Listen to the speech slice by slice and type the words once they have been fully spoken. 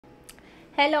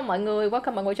Hello mọi người,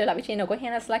 welcome mọi người trở lại với channel của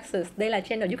Hannah's Lexus. Đây là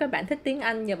channel giúp các bạn thích tiếng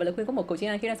Anh nhờ vào lời khuyên của một cựu chiến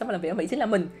Anh khi đang sống và làm việc ở Mỹ chính là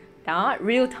mình. Đó,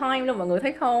 real time luôn mọi người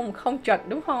thấy không? Không trật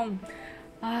đúng không?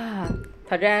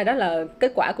 Thật ra đó là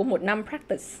kết quả của một năm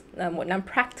practice,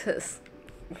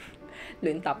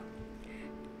 luyện tập.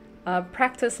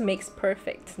 Practice makes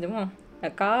perfect đúng không?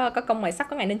 Có công mài sắt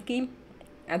có ngày nên kim.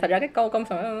 Thật ra cái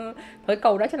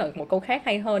câu đó chắc là một câu khác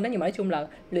hay hơn đó, nhưng mà nói chung là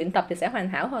luyện tập thì sẽ hoàn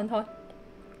hảo hơn thôi.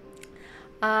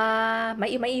 Mãi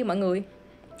yêu mọi người.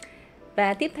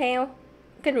 Và tiếp theo,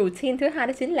 cái routine thứ hai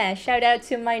đó chính là shout out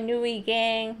to my Nui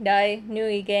gang. Đây,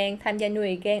 Nui gang, tham gia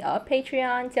Nui gang ở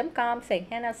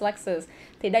patreon.com/Hannah'sLexus.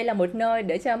 Thì đây là một nơi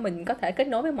để cho mình có thể kết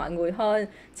nối với mọi người hơn,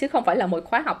 chứ không phải là một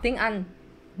khóa học tiếng Anh.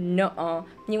 No.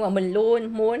 Nhưng mà mình luôn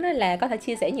muốn là có thể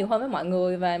chia sẻ nhiều hơn với mọi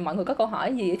người, và mọi người có câu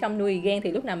hỏi gì ở trong Nui gang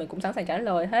thì lúc nào mình cũng sẵn sàng trả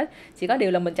lời hết. Chỉ có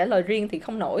điều là mình trả lời riêng thì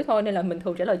không nổi thôi, nên là mình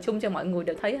thường trả lời chung cho mọi người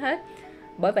đều thấy hết.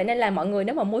 Bởi vậy nên là mọi người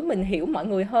nếu mà muốn mình hiểu mọi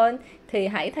người hơn thì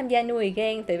hãy tham gia nuôi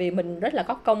gang, tại vì mình rất là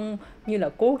có công như là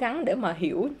cố gắng để mà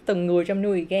hiểu từng người trong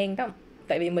nuôi gang đó,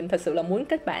 tại vì mình thật sự là muốn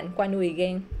kết bạn qua nuôi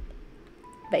gang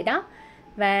vậy đó.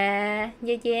 Và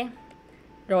yeah.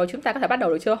 Rồi chúng ta có thể bắt đầu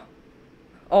được chưa?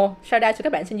 Shout out cho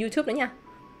các bạn trên YouTube nữa nha.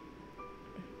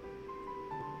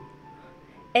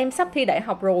 Em sắp thi đại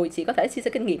học rồi, chị có thể chia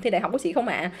sẻ kinh nghiệm thi đại học của chị không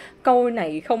ạ? Câu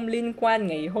này không liên quan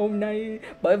ngày hôm nay,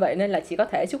 bởi vậy nên là chị có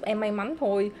thể chúc em may mắn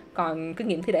thôi. Còn kinh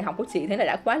nghiệm thi đại học của chị thế là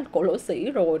đã quá cổ lỗ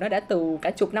sĩ rồi, nó đã từ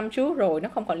cả chục năm trước rồi, nó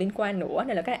không còn liên quan nữa,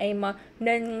 nên là các em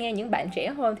nên nghe những bạn trẻ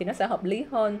hơn thì nó sẽ hợp lý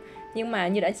hơn. Nhưng mà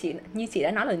như chị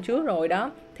đã nói lần trước rồi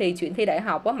đó, thì chuyện thi đại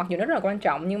học á, mặc dù nó rất là quan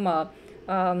trọng nhưng mà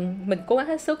mình cố gắng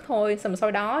hết sức thôi. Xong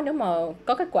sau đó nếu mà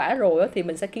có kết quả rồi á, thì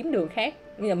mình sẽ kiếm đường khác,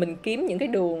 như là mình kiếm những cái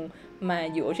đường mà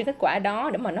dựa trên kết quả đó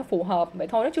để mà nó phù hợp vậy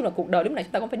thôi. Nói chung là cuộc đời lúc này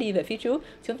chúng ta cũng phải đi về phía trước,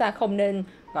 chúng ta không nên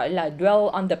gọi là dwell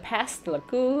on the past, là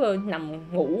cứ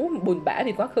nằm ngủ buồn bã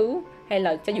vì quá khứ, hay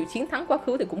là cho dù chiến thắng quá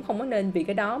khứ thì cũng không có nên vì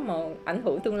cái đó mà ảnh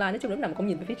hưởng tương lai. Nói chung lúc nào mình cũng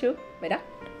nhìn về phía trước vậy đó.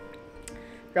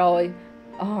 Rồi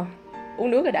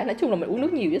uống nước rồi đã. Nói chung là mình uống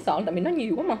nước nhiều chứ sợ, tại vì nó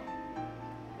nhiều quá mà.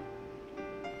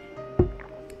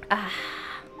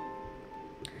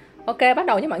 Ok, bắt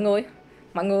đầu nhé mọi người.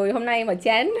 Mọi người hôm nay mà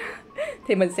chán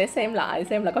thì mình sẽ xem là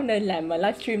có nên làm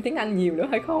livestream tiếng Anh nhiều nữa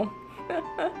hay không.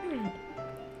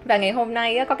 Và ngày hôm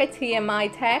nay có cái TMI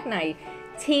tag này.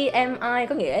 TMI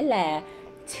có nghĩa là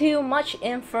too much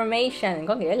information,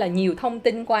 có nghĩa là nhiều thông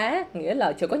tin quá, nghĩa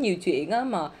là có nhiều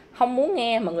chuyện mà không muốn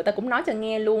nghe mà người ta cũng nói cho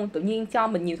nghe luôn, tự nhiên cho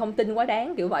mình nhiều thông tin quá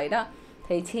đáng kiểu vậy đó.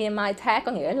 Thì TMI tag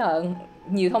có nghĩa là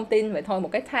nhiều thông tin vậy thôi,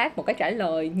 một cái tag, một cái trả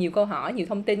lời, nhiều câu hỏi, nhiều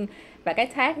thông tin. Và cái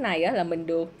tag này là mình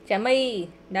được Trà My.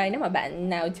 Đây, nếu mà bạn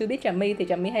nào chưa biết Trà My thì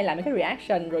Trà My hay làm mấy cái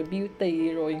reaction rồi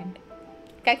beauty rồi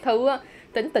các thứ á,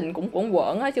 tính tình cũng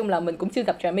quẩn. Nói chung là mình cũng chưa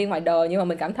gặp Trà My ngoài đời, nhưng mà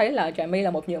mình cảm thấy là Trà My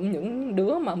là một trong những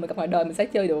đứa mà mình gặp ngoài đời mình sẽ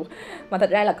chơi được. Mà thật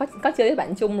ra là có chơi với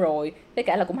bạn chung rồi, với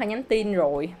cả là cũng hay nhắn tin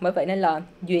rồi, bởi vậy nên là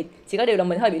duyệt. Chỉ có điều là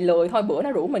mình hơi bị lười thôi, bữa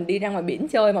nó rủ mình đi ra ngoài biển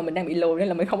chơi mà mình đang bị lười nên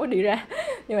là mình không có đi ra.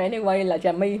 Nhưng mà anyway là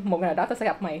Trà My, một ngày nào đó tôi sẽ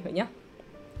gặp mày vậy nhá.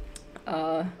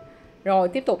 Rồi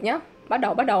tiếp tục nhé, bắt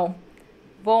đầu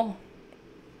vô.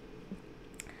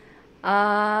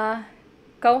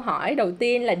 Câu hỏi đầu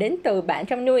tiên là đến từ bạn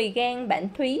trong nuôi gang, bạn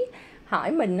Thúy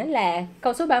hỏi mình đó là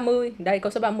câu số 30. Đây,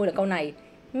 câu số 30 là câu này.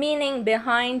 Meaning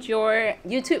behind your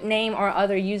YouTube name or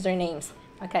other usernames.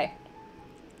 Ok.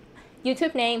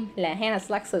 YouTube name là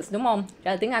Hannah's Lexus đúng không?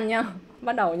 Trả lời tiếng Anh nha.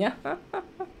 Bắt đầu nha.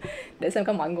 Để xem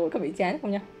coi mọi người có bị chán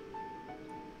không nha.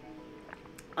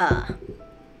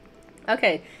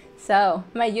 Okay, so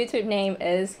my YouTube name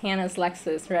is Hannah's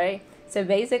Lexus, right? So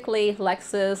basically,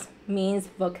 Lexus means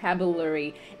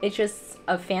vocabulary. It's just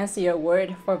a fancier word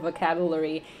for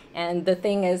vocabulary. And the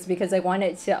thing is, because I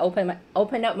wanted to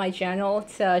open up my channel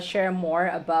to share more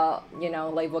about,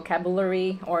 like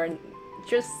vocabulary, or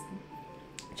just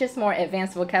more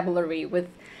advanced vocabulary with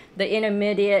the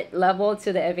intermediate level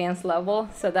to the advanced level.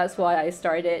 So that's why I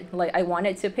started. Like, I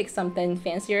wanted to pick something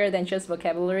fancier than just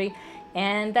vocabulary.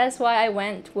 And that's why I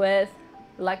went with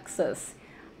Lexus.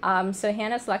 So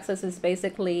Hannah's Lexus is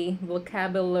basically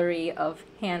vocabulary of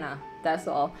Hannah. That's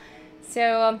all.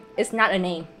 So it's not a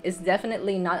name. It's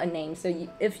definitely not a name. So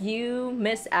if you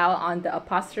miss out on the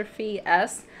apostrophe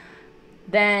S,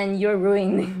 then you're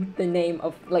ruining the name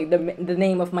of the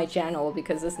name of my channel,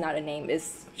 because it's not a name.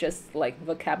 It's just like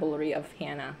vocabulary of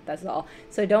Hannah. That's all.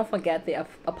 So don't forget the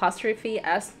apostrophe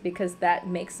S, because that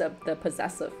makes up the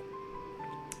possessive.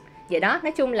 Vậy đó,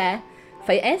 nói chung là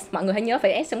phẩy S, mọi người hãy nhớ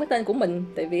phẩy S trong cái tên của mình,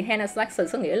 tại vì Hannah's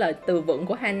Lexus có nghĩa là từ vựng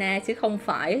của Hannah chứ không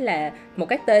phải là một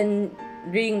cái tên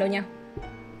riêng đâu nha.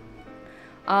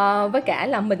 Với cả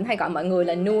là mình hay gọi mọi người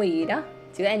là Nui đó,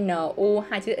 chữ N, U,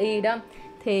 hai chữ Y đó.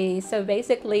 Thì so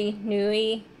basically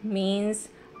Nui means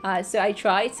so I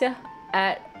try to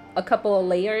add a couple of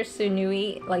layers to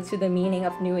Nui, like to the meaning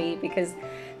of Nui, because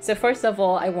so first of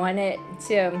all I wanted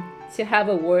to have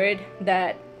a word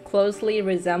that closely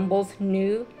resembles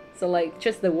new. So like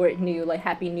just the word new, like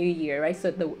Happy New Year, right?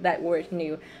 So that word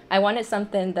new, I wanted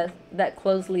something that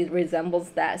closely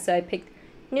resembles that. So I picked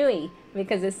Nui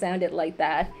because it sounded like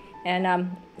that.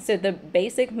 And so the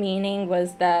basic meaning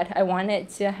was that I wanted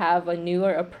to have a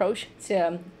newer approach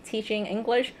to teaching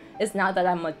English. It's not that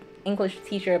I'm an English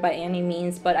teacher by any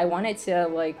means, but I wanted to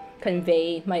like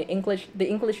convey my the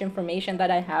English information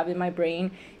that I have in my brain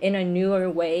in a newer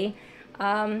way.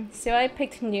 So I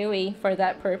picked Nui for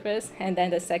that purpose. And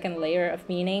then the second layer of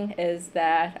meaning is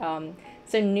that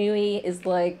so Nui is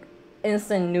like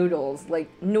instant noodles, like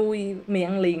nuôi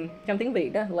miệng liền trong tiếng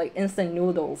Việt đó, like instant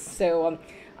noodles. So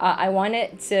I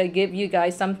wanted to give you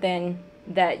guys something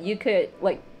that you could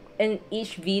like in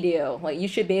each video, like you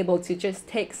should be able to just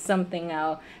take something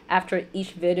out after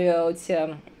each video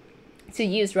to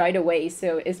use right away.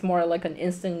 So it's more like an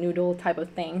instant noodle type of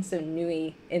thing. So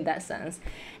Nui in that sense.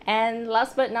 And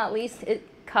last but not least, it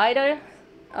kind of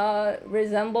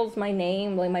resembles my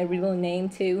name, like my real name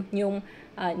too. Nhung,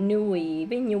 Nui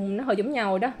với Nhung nó hơi giống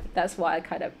nhau đó. That's why I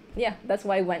kind of, yeah, that's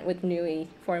why I went with Nui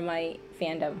for my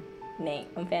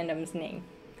fandom's name.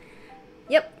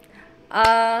 Yep.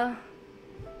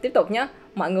 Tiếp tục nhé.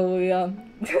 Mọi người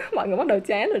mọi người bắt đầu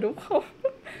chán rồi đúng không?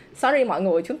 Sorry mọi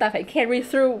người, chúng ta phải carry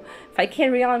through, phải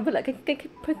carry on với lại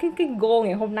cái goal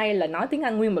ngày hôm nay là nói tiếng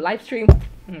Anh nguyên một livestream.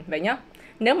 Vậy nhá.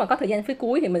 Nếu mà có thời gian phía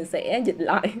cuối thì mình sẽ dịch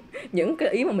lại những cái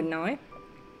ý mà mình nói.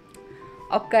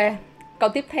 Ok, câu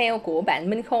tiếp theo của bạn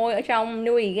Minh Khôi ở trong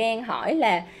Nui Gang hỏi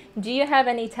là do you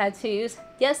have any tattoos?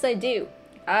 Yes, I do.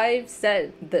 I've said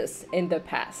this in the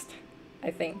past,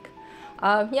 I think.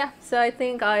 Yeah, so I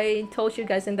think I told you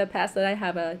guys in the past that I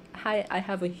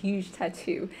have a huge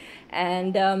tattoo,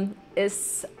 and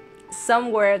it's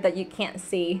somewhere that you can't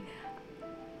see,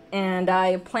 and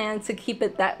I plan to keep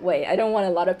it that way. I don't want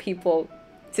a lot of people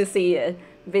to see it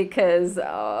because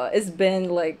it's been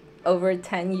like over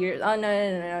 10 years. Oh no,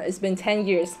 it's been 10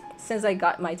 years since I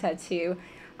got my tattoo.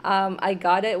 I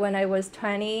got it when I was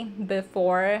 20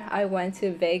 before I went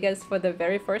to Vegas for the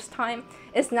very first time.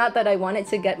 It's not that I wanted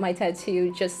to get my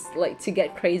tattoo just like to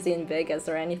get crazy in Vegas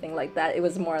or anything like that. It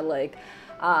was more like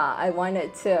I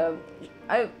wanted to,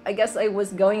 I guess I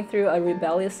was going through a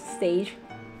rebellious stage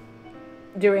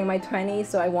during my 20s,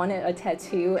 so I wanted a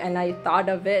tattoo and I thought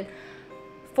of it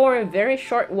for a very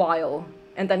short while.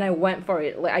 And then I went for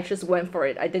it. Like I just went for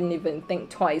it. I didn't even think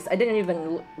twice. I didn't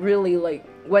even really like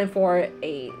went for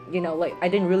a, you know, like I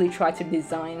didn't really try to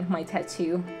design my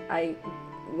tattoo. I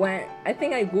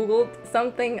think I googled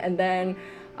something and then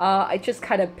I just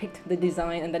kind of picked the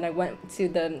design and then I went to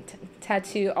the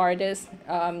tattoo artist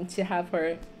to have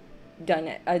her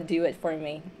do it for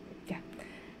me. Yeah.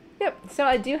 Yep. So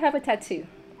I do have a tattoo,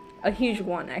 a huge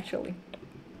one actually.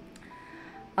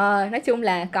 Nói chung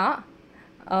là có.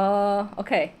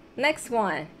 Okay, next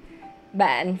one.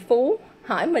 Bạn Phú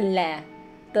hỏi mình là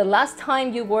the last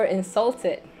time you were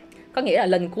insulted, có nghĩa là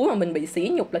lần cuối mà mình bị sỉ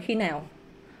nhục là khi nào?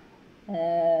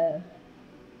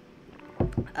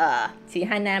 Chị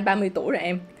Hana 30 tuổi rồi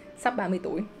em, sắp 30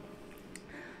 tuổi.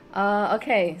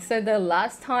 Okay, so the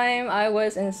last time I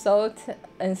was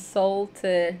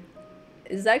insulted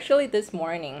is actually this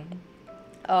morning.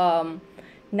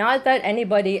 Not that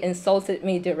anybody insulted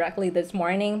me directly this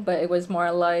morning, but it was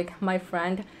more like my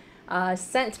friend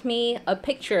sent me a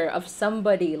picture of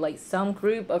somebody, like some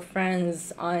group of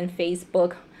friends on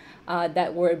Facebook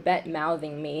that were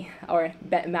bad-mouthing me, or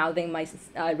bad-mouthing my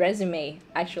resume,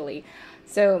 actually.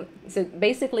 So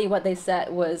basically what they said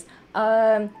was,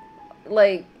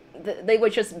 like, they were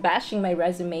just bashing my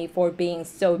resume for being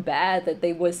so bad that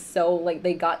they was so like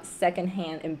they got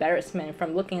secondhand embarrassment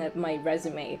from looking at my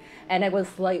resume, and I was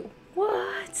like,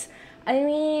 what? I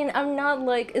mean, I'm not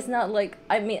like, it's not like,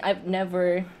 I mean, I've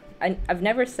never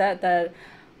said that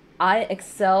I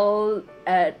excel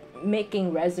at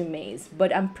making resumes,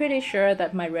 but I'm pretty sure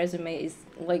that my resume is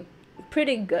like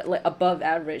pretty good, like above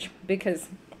average, because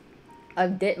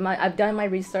I've done my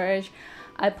research.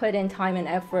 I put in time and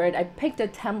effort. I picked a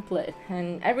template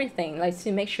and everything, like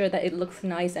to make sure that it looks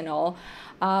nice and all.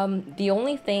 The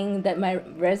only thing that my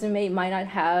resume might not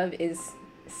have is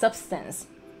substance,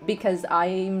 because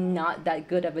I'm not that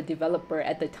good of a developer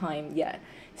at the time yet.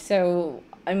 So,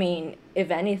 I mean, if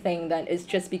anything, then it's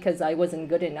just because I wasn't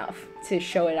good enough to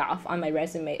show it off on my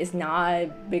resume. It's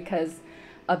not because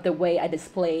of the way I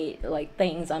display like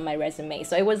things on my resume.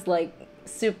 So it was like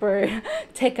super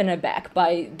taken aback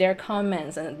by their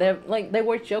comments, and they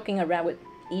were joking around with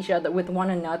each other, with one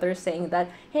another, saying that,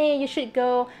 hey, you should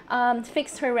go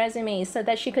fix her resume so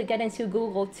that she could get into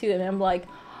Google too. And I'm like,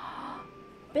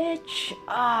 bitch,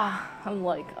 I'm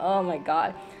like, oh my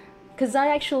god. Because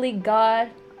I actually got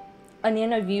an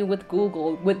interview with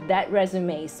Google with that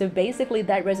resume. So basically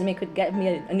that resume could get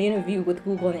me an interview with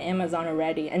Google and Amazon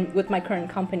already, and with my current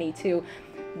company too.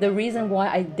 The reason why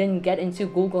I didn't get into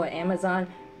Google and Amazon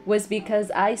was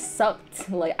because I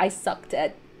sucked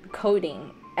at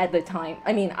coding at the time.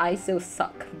 I mean, I still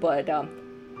suck, but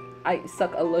I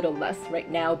suck a little less right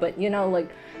now, but you know, like,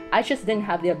 I just didn't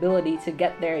have the ability to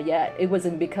get there yet. It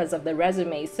wasn't because of the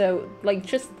resume. So like,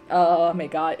 just oh my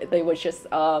god, they was just,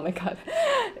 oh my god,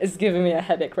 it's giving me a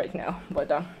headache right now.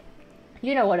 But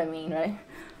you know what I mean, right?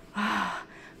 I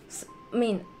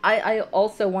mean, I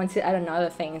also want to add another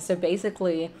thing. So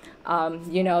basically,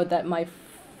 you know that my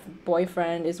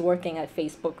boyfriend is working at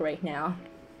Facebook right now,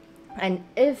 and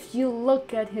if you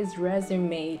look at his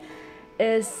resume,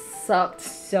 it sucked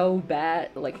so bad.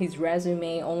 Like, his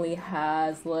resume only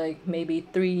has like maybe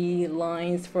 3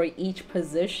 lines for each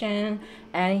position,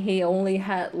 and he only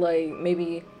had like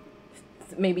maybe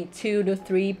 2 to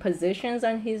 3 positions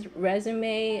on his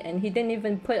resume, and he didn't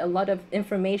even put a lot of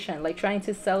information, like trying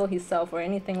to sell himself or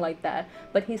anything like that,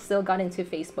 but he still got into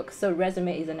Facebook. So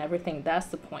resume isn't everything.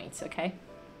 That's the point. Okay.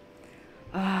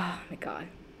 Oh my god,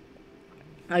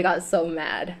 I got so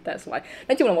mad. That's why.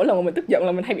 Nói chung là mỗi lần mà mình tức giận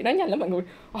là mình hay bị nói nhanh lắm mọi người.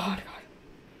 Oh my god.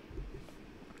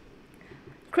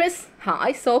 Chris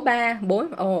hỏi số 3, 4.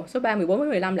 Số 3, 14 với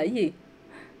 15 là cái gì?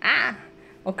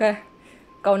 Ok.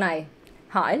 Câu này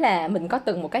hỏi là mình có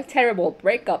từng một cái terrible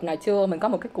breakup nào chưa? Mình có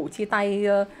một cái cuộc chia tay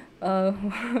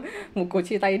một cuộc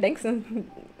chia tay đáng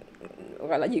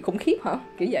gọi là gì, khủng khiếp hả?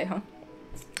 Kiểu vậy hả?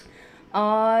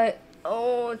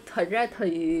 Thật ra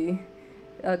thì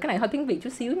cái này hơi tiếng Việt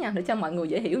chút xíu nha, để cho mọi người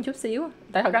dễ hiểu một chút xíu.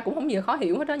 Tại thật ra cũng không nhiều khó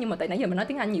hiểu hết đó, nhưng mà tại nãy giờ mình nói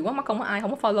tiếng Anh nhiều quá, mất công có ai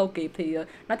không có follow kịp thì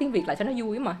nói tiếng Việt lại cho nó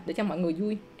vui mà, để cho mọi người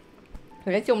vui.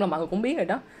 Thì nói chung là mọi người cũng biết rồi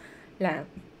đó, là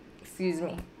excuse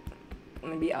me,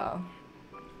 mình bị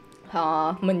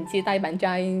mình chia tay bạn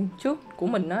trai trước của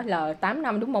mình đó là 8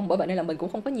 năm đúng không? Bởi vậy nên là mình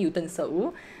cũng không có nhiều tình sử.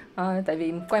 Tại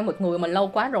vì quen một người mà lâu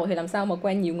quá rồi thì làm sao mà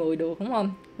quen nhiều người được, đúng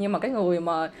không? Nhưng mà cái người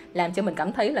mà làm cho mình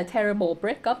cảm thấy là terrible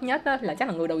breakup nhất đó là chắc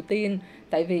là người đầu tiên.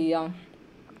 Tại vì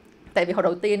hồi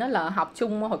đầu tiên đó là học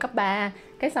chung hồi cấp 3,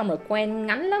 cái xong rồi quen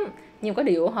ngắn lắm. Nhưng có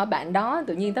điều bạn đó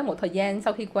tự nhiên tới một thời gian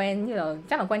sau khi quen, như là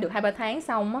chắc là quen được 2-3 tháng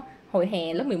xong á, hồi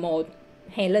hè lớp 11,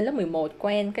 hè lên lớp 11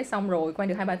 quen, cái xong rồi quen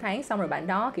được 2-3 tháng xong rồi bạn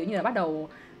đó kiểu như là bắt đầu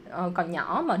còn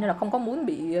nhỏ mà, nên là không có muốn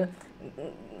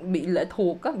bị lệ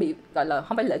thuộc á, bị gọi là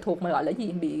không phải lệ thuộc mà gọi là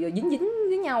gì, bị dính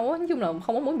với nhau á, nói chung là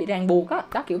không có muốn bị ràng buộc á,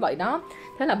 đó kiểu vậy đó.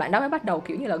 Thế là bạn đó mới bắt đầu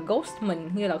kiểu như là ghost mình,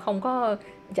 như là không có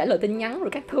trả lời tin nhắn rồi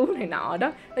các thứ này nọ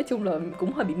đó. Nói chung là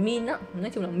cũng hơi bị mean á, nói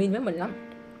chung là mean với mình lắm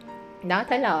đó.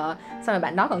 Thế là sau rồi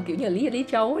bạn đó còn kiểu như là lý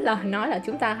trấu là nói là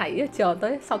chúng ta hãy chờ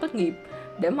tới sau tốt nghiệp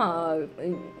để mà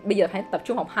bây giờ phải tập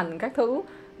trung học hành các thứ.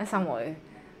 Xong rồi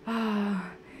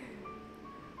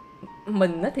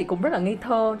mình thì cũng rất là ngây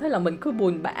thơ, thế là mình cứ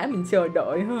buồn bã, mình chờ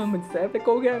đợi mình sẽ phải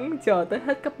cố gắng chờ tới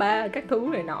hết cấp 3 các thứ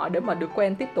này nọ để mà được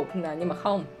quen tiếp tục nè. Nhưng mà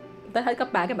không, tới hết cấp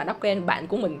 3 cái bạn đó quen bạn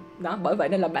của mình đó. Bởi vậy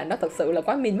nên là bạn đó thật sự là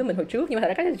quá mean với mình hồi trước, nhưng mà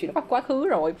thật ra cái chuyện đó quá khứ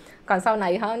rồi. Còn sau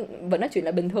này vẫn nói chuyện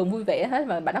là bình thường vui vẻ hết,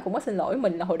 và bạn đó cũng có xin lỗi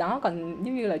mình là hồi đó còn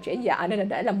giống như là trẻ dại nên là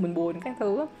để làm mình buồn các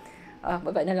thứ.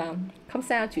 Bởi vậy nên là không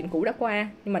sao, chuyện cũ đã qua.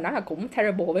 Nhưng mà nó là cũng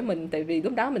terrible với mình, tại vì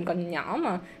lúc đó mình còn nhỏ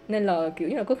mà, nên là kiểu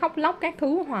như là cứ khóc lóc các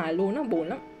thứ hoài luôn, nó buồn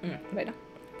lắm. Vậy đó.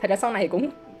 Thật ra sau này cũng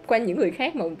quen những người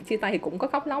khác mà chia tay thì cũng có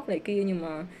khóc lóc này kia, nhưng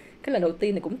mà cái lần đầu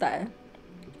tiên thì cũng tệ.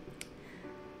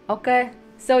 Ok,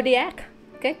 Zodiac,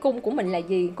 cái cung của mình là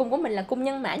gì? Cung của mình là cung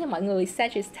nhân mã nha mọi người,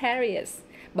 Sagittarius.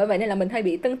 Bởi vậy nên là mình hơi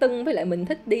bị tưng, với lại mình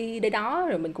thích đi đây đó,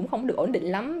 rồi mình cũng không được ổn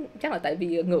định lắm. Chắc là tại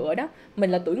vì ngựa đó,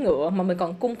 mình là tuổi ngựa mà mình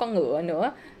còn cung con ngựa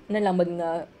nữa, nên là mình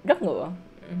rất ngựa.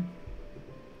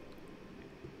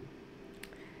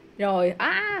 Rồi,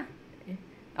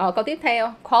 câu tiếp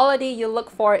theo, quality you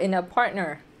look for in a partner.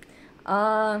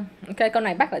 Ok, câu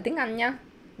này bắt lại tiếng Anh nha.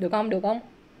 Được không? Được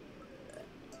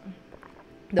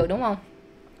đúng không?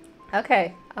 Ok,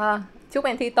 chúc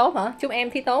em thi tốt hả? Chúc em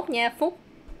thi tốt nha Phúc.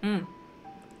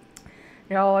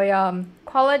 Rồi,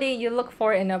 quality you look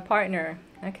for in a partner.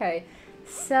 Okay,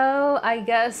 so I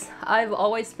guess I've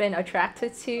always been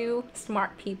attracted to smart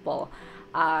people.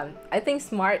 I think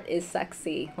smart is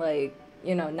sexy, like,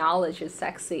 you know, knowledge is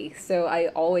sexy. So I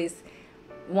always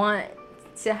want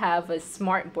to have a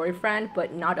smart boyfriend,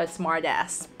 but not a smart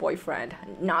ass boyfriend.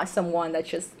 Not someone that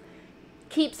just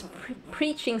keeps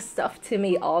preaching stuff to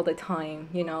me all the time,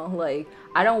 you know? Like,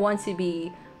 I don't want to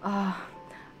be...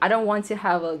 I don't want to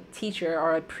have a teacher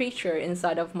or a preacher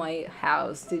inside of my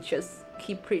house to just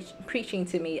keep preaching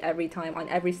to me every time on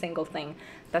every single thing.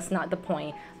 That's not the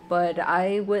point. But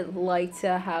I would like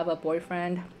to have a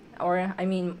boyfriend, or I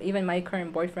mean, even my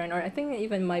current boyfriend, or I think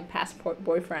even my past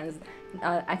boyfriends,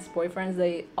 ex-boyfriends,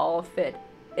 they all fit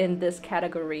in this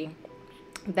category,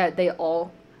 that they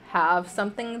all have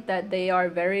something that they are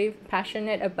very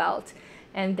passionate about,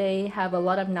 and they have a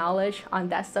lot of knowledge on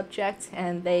that subject,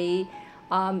 and they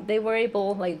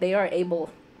are able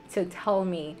to tell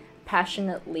me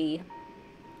passionately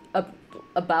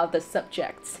about the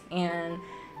subject, and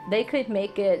they could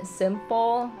make it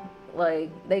simple, like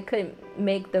they could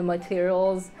make the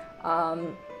materials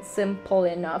simple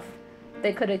enough.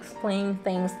 They could explain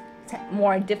things,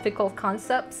 more difficult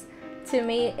concepts to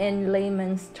me in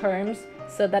layman's terms,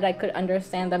 so that I could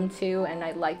understand them too, and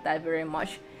I like that very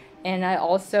much. And I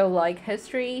also like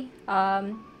history,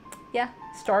 yeah,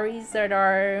 stories that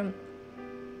are,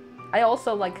 I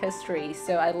also like history,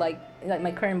 so I like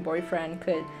my current boyfriend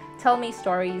could tell me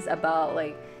stories about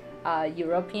like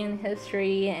European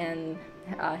history and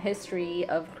history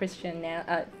of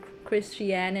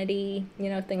Christianity, you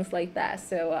know, things like that.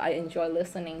 So I enjoy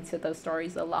listening to those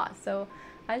stories a lot. So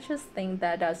I just think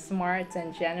that smart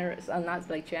and generous, not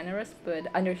like generous, but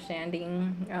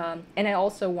understanding. And I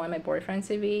also want my boyfriend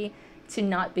to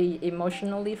not be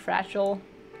emotionally fragile,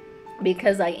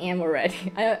 because I am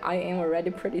already I am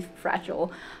already pretty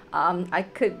fragile. I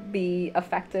could be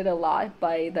affected a lot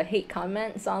by the hate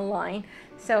comments online.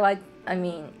 So I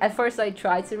mean, at first I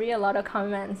tried to read a lot of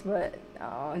comments, but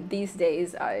these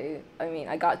days I mean,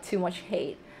 I got too much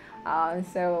hate.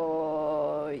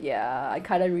 So yeah, I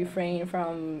kind of refrain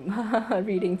from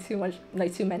reading too much,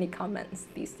 like too many comments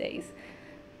these days.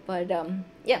 But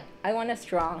yeah, I want a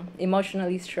strong,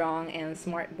 emotionally strong and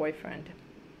smart boyfriend.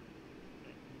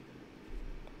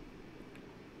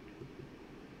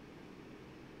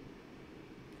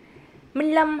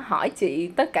 Minh Lâm hỏi chị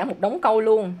tất cả một đống câu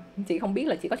luôn. Chị không biết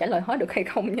là chị có trả lời hết được hay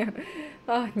không nha.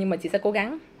 Nhưng mà chị sẽ cố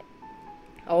gắng.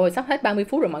 Ôi, sắp hết 30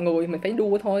 phút rồi mọi người, mình phải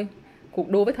đua thôi. Cuộc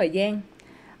đua với thời gian.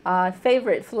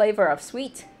 Favorite flavor of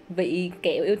sweet, vị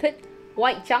kẹo yêu thích.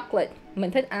 White chocolate,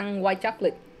 mình thích ăn white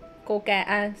chocolate.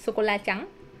 Sô cô la trắng.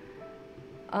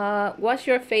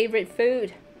 What's your favorite food?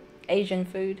 Asian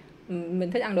food.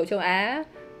 Mình thích ăn đồ châu Á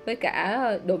với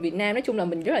cả đồ Việt Nam. Nói chung là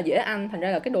mình rất là dễ ăn, thành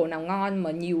ra là cái đồ nào ngon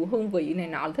mà nhiều hương vị này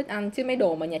nọ là thích ăn. Chứ mấy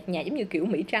đồ mà nhạt nhạt giống như kiểu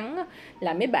Mỹ trắng á,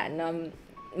 là mấy bạn,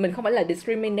 mình không phải là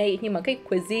discriminate, nhưng mà cái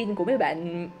cuisine của mấy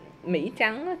bạn Mỹ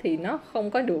trắng á, thì nó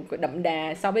không có được đậm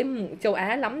đà so với châu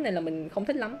Á lắm, nên là mình không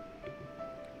thích lắm.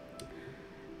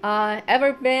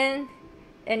 Ever been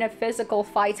in a physical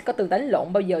fight, có từng đánh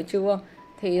lộn bao giờ chưa?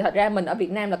 Thì thật ra mình ở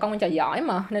Việt Nam là con trò giỏi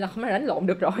mà, nên là không thể đánh lộn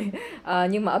được rồi.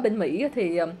 Nhưng mà ở bên Mỹ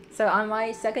thì so in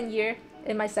my second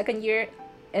year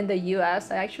in the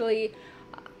US, I actually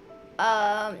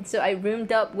so I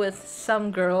roomed up with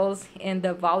some girls in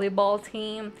the volleyball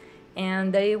team,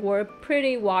 and they were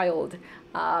pretty wild.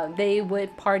 They would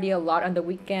party a lot on the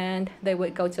weekend. They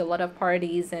would go to a lot of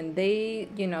parties, and they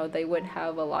would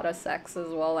have a lot of sex as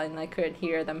well, and I could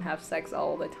hear them have sex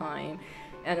all the time.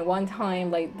 And one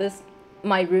time, like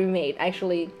my roommate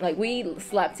actually, like, we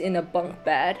slept in a bunk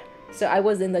bed, so I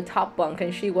was in the top bunk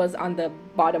and she was on the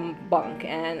bottom bunk,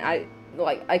 and I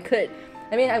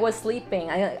was sleeping.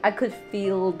 I could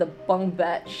feel the bunk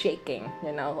bed shaking,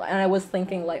 and I was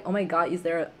thinking like, oh my god, is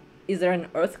there an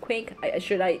earthquake?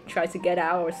 Should I try to get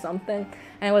out or something?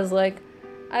 And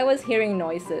I was hearing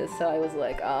noises, so I was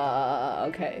like,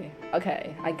 okay,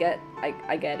 I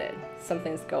get it,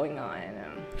 something's going on.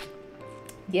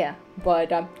 Yeah,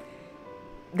 but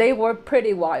they were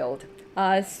pretty wild.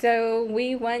 So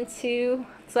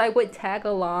I would tag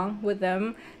along with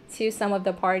them to some of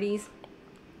the parties.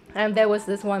 And there was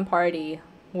this one party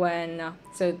when,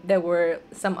 so there were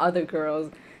some other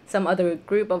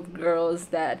group of girls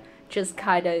that just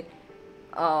kind of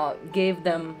gave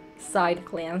them side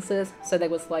glances. So they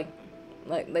was like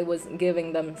they was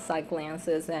giving them side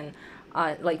glances and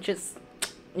like just,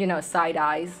 side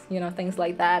eyes, things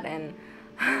like that. And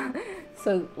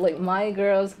so like my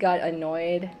girls got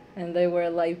annoyed and they were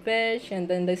like, bitch, and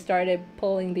then they started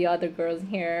pulling the other girls'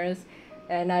 hairs,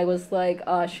 and I was like,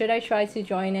 should I try to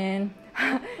join in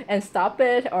and stop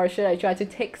it, or should I try to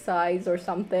take sides or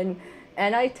something?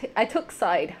 And I took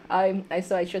side. I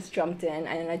just jumped in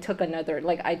and I took another,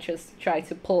 like, I just tried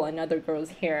to pull another girl's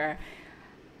hair.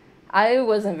 I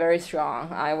wasn't very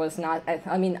strong.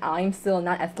 I'm still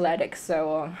not athletic,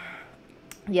 so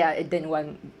yeah, it didn't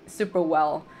went super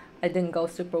well. It didn't go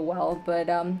super well, but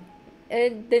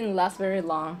it didn't last very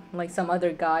long. Like, some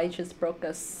other guy just broke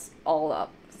us all up,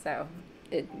 so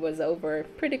it was over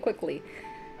pretty quickly,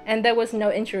 and there was no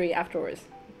injury afterwards.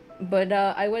 but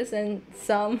I was in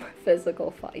some physical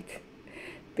fight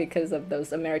because of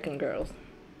those American girls.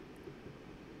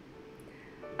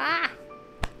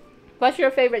 What's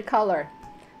your favorite color?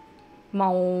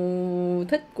 Màu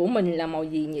thích của mình là màu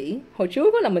gì nhỉ? Hồi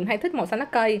trước là mình hay thích màu xanh lá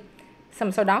cây.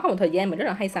 Xong sau đó có một thời gian mình rất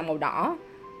là hay xài màu đỏ.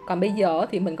 Còn bây giờ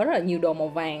thì mình có rất là nhiều đồ màu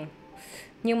vàng.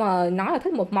 Nhưng mà nói là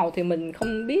thích một màu thì mình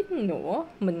không biết nữa.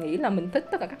 Mình nghĩ là mình thích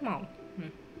tất cả các màu.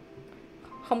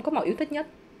 Không có màu yêu thích nhất.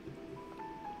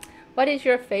 What is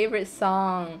your favorite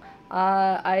song?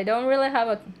 I don't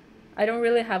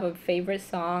really have a favorite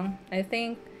song. I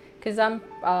think because I'm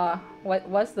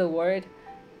what's the word?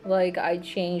 Like I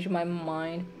change my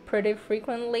mind pretty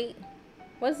frequently.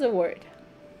 What's the word?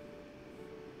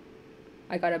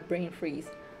 I got a brain freeze.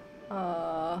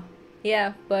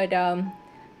 Yeah, but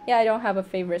yeah, I don't have a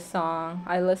favorite song.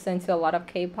 I listen to a lot of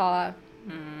K-pop.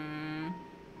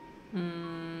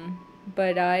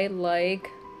 But I like,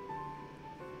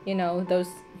 you know, those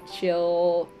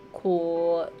chill,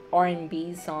 cool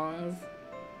R&B songs.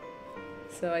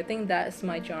 So I think that's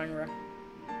my genre.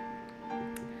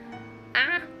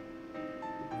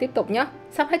 Tiếp tục nhé.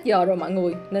 Sắp hết giờ rồi mọi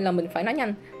người, nên là mình phải nói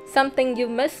nhanh. Something you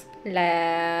miss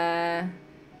là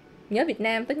nhớ Việt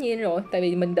Nam tất nhiên rồi. Tại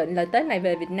vì mình định là Tết này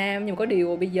về Việt Nam, nhưng mà có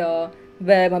điều bây giờ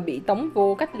về mà bị tống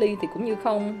vô cách ly thì cũng như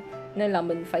không. Nên là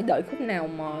mình phải đợi khúc nào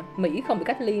mà Mỹ không bị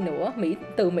cách ly nữa,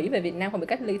 từ Mỹ về Việt Nam không bị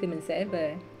cách ly thì mình sẽ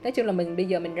về. Nói chung là bây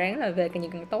giờ mình ráng là về càng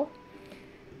nhiều càng tốt.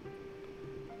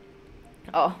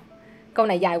 Câu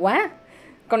này dài quá.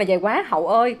 Hậu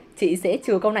ơi, chị sẽ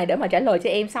chừa câu này để mà trả lời cho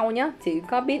em sau nhé. Chị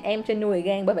có biết em trên nuôi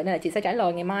gan, bởi vậy nên là chị sẽ trả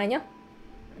lời ngày mai nhé.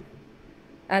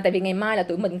 Tại vì ngày mai là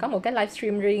tụi mình có một cái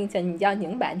livestream riêng dành cho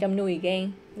những bạn trong nuôi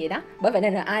gan. Vậy đó, bởi vậy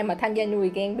nên là ai mà tham gia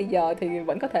nuôi gan bây giờ thì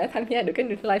vẫn có thể tham gia được cái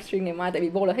livestream ngày mai. Tại vì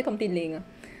vô là thấy thông tin liền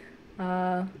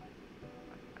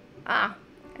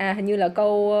hình như là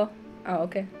câu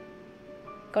ok.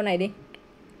 Câu này đi.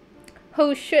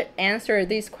 Who should answer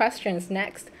these questions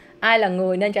next? Ai là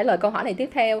người nên trả lời câu hỏi này tiếp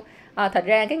theo? Thật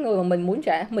ra cái người mà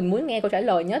mình muốn nghe câu trả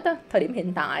lời nhất á, thời điểm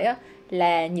hiện tại á,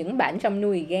 là những bạn trong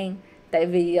nuôi gan. Tại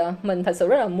vì mình thật sự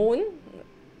rất là muốn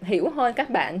hiểu hơn các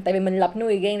bạn. Tại vì mình lập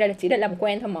nuôi gan ra chỉ để làm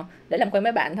quen thôi mà, để làm quen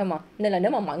với bạn thôi mà. Nên là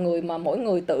nếu mà mỗi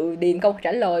người tự điền câu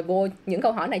trả lời vô những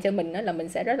câu hỏi này cho mình á, là mình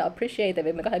sẽ rất là appreciate. Tại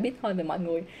vì mình có thể biết hơn về mọi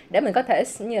người, để mình có thể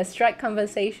như là strike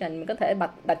conversation, mình có thể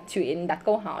đặt chuyện, đặt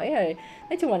câu hỏi, rồi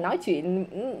nói chung là nói chuyện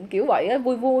kiểu vậy á,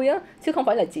 vui vui á, chứ không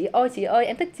phải là chị ơi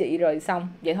em thích chị rồi xong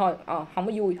vậy thôi. Không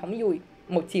có vui,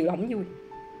 một chiều là không vui.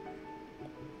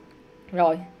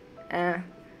 Rồi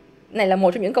này là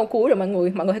một trong những câu cuối rồi mọi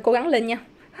người hãy cố gắng lên nha.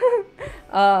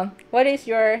 What is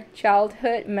your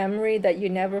childhood memory that you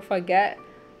never forget?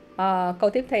 Câu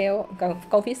tiếp theo, còn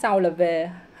câu phía sau là về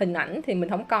hình ảnh thì mình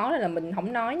không có, nên là mình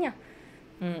không nói nha.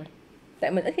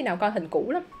 Tại mình ít khi nào coi hình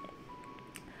cũ lắm.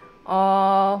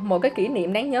 Một cái kỷ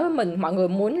niệm đáng nhớ với mình, mọi người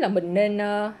muốn là mình nên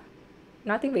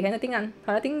nói tiếng Việt hay nói tiếng Anh?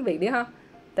 Thôi nói tiếng Việt đi ha.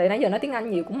 Tại nãy giờ nói tiếng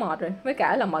Anh nhiều cũng mệt rồi. Với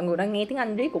cả là mọi người đang nghe tiếng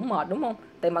Anh riết cũng mệt đúng không?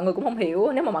 Tại mọi người cũng không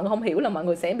hiểu. Nếu mà mọi người không hiểu là mọi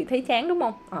người sẽ bị thấy chán đúng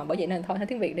không? Bởi vậy nên thôi nói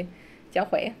tiếng Việt đi cho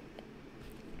khỏe.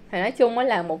 Thì nói chung đó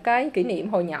là một cái kỷ niệm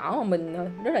hồi nhỏ mà mình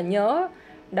rất là nhớ.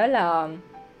 Đó là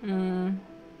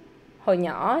hồi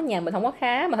nhỏ nhà mình không có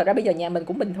khá, mà thật ra bây giờ nhà mình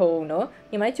cũng bình thường nữa.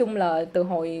 Nhưng mà nói chung là từ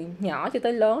hồi nhỏ cho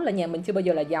tới lớn là nhà mình chưa bao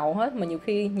giờ là giàu hết. Mà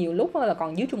nhiều lúc là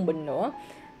còn dưới trung bình nữa.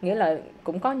 Nghĩa là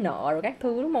cũng có nợ rồi các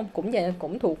thứ đúng không?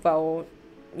 Cũng thuộc vào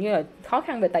như là khó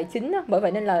khăn về tài chính đó. Bởi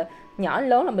vậy nên là nhỏ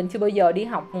lớn là mình chưa bao giờ đi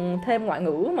học thêm ngoại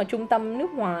ngữ mà trung tâm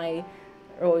nước ngoài,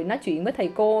 rồi nói chuyện với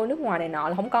thầy cô nước ngoài này nọ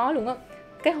là không có luôn á.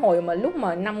 Cái hồi mà lúc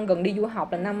mà năm gần đi du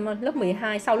học là năm lớp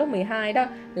 12, sau lớp 12 đó,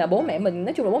 là bố mẹ mình,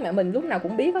 nói chung là bố mẹ mình lúc nào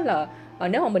cũng biết đó là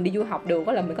nếu mà mình đi du học được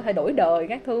đó là mình có thể đổi đời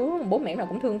các thứ. Bố mẹ nào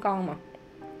cũng thương con mà.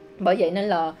 Bởi vậy nên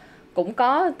là cũng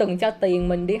có từng cho tiền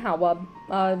mình đi học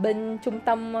bên trung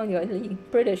tâm gọi là gì?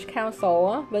 British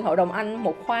Council á, bên hội đồng Anh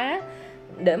một khóa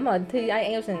để mà thi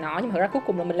IELTS này nọ. Nhưng mà thật ra cuối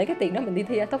cùng là mình lấy cái tiền đó mình đi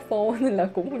thi TOEFL nên là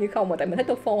cũng như không, mà tại mình thích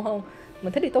TOEFL hơn,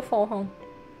 mình thích đi TOEFL hơn.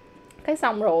 Cái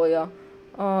xong rồi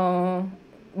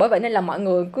bởi vậy nên là mọi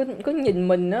người cứ nhìn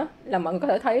mình á, là mọi người có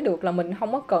thể thấy được là mình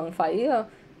không có cần phải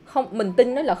mình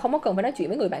tin đó là không có cần phải nói chuyện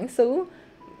với người bản xứ,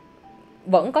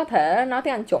 vẫn có thể nói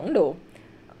tiếng Anh chuẩn được.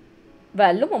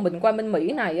 Và lúc mà mình qua bên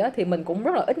Mỹ này á, thì mình cũng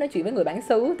rất là ít nói chuyện với người bản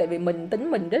xứ. Tại vì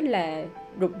tính mình rất là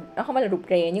nó không phải là rụt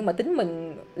rè, nhưng mà tính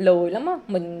mình lười lắm á.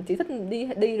 Mình chỉ thích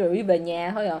đi rồi đi về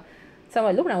nhà thôi à. Xong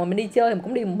rồi lúc nào mà mình đi chơi thì mình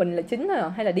cũng đi một mình là chính thôi à.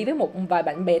 Hay là đi với một vài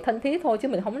bạn bè thân thiết thôi, chứ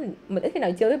mình ít khi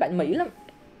nào chơi với bạn Mỹ lắm.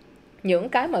 Những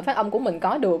cái mà phát âm của mình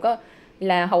có được á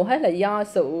là hầu hết là do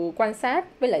sự quan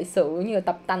sát với lại sự như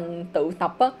là tự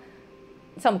tập á.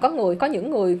 Xong có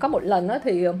những người có một lần đó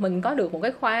thì mình có được một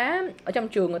cái khóa ở trong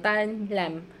trường, người ta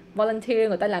làm volunteer,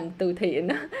 người ta làm từ thiện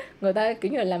đó, người ta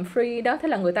kiểu như là làm free đó. Thế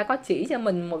là người ta có chỉ cho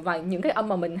mình một vài những cái âm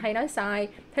mà mình hay nói sai,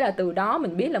 thế là từ đó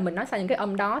mình biết là mình nói sai những cái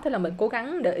âm đó, thế là mình cố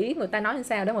gắng để ý người ta nói làm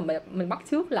sao để mà mình bắt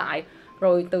chước lại.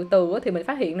 Rồi từ từ thì mình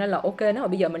phát hiện ra là ok, nếu mà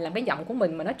bây giờ mình làm cái giọng của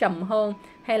mình mà nó trầm hơn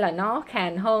hay là nó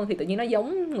khàn hơn thì tự nhiên nó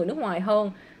giống người nước ngoài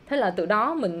hơn. Thế là từ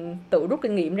đó mình tự rút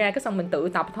kinh nghiệm ra, cái xong mình tự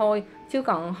tập thôi, chứ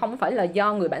còn không phải là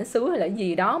do người bản xứ hay là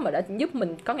gì đó mà đã giúp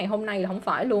mình có ngày hôm nay, là không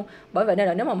phải luôn. Bởi vậy nên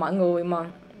là nếu mà mọi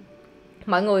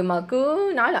người mà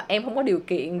cứ nói là em không có điều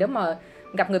kiện để mà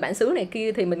gặp người bản xứ này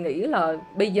kia, thì mình nghĩ là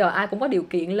bây giờ ai cũng có điều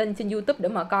kiện lên trên YouTube để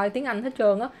mà coi tiếng Anh hết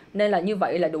trơn á, nên là như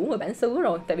vậy là đủ người bản xứ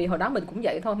rồi. Tại vì hồi đó mình cũng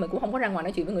vậy thôi, mình cũng không có ra ngoài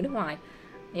nói chuyện với người nước ngoài,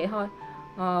 vậy thôi.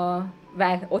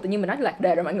 Và tự nhiên mình nói lạc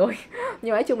đề rồi mọi người.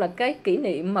 Nhưng mà nói chung là cái kỷ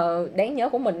niệm mà đáng nhớ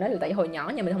của mình đó là tại hồi nhỏ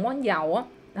nhà mình không có giàu á.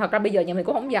 Thật ra bây giờ nhà mình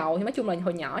cũng không giàu, nhưng nói chung là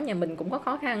hồi nhỏ nhà mình cũng có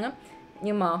khó khăn á.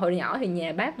 Nhưng mà hồi nhỏ thì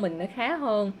nhà bác mình nó khá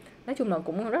hơn, nói chung là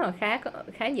cũng rất là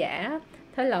khá giả.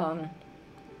 Thế là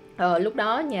lúc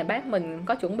đó nhà bác mình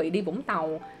có chuẩn bị đi Vũng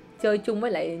Tàu chơi chung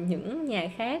với lại những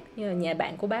nhà khác, như là nhà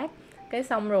bạn của bác. Cái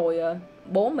xong rồi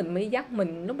bố mình mới dắt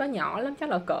mình, lúc đó nhỏ lắm, chắc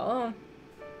là cỡ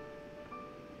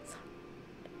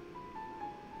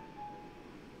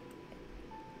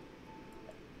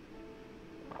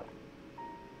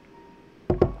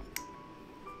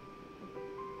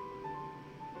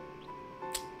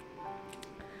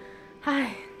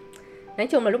nói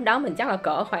chung là lúc đó mình chắc là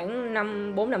cỡ khoảng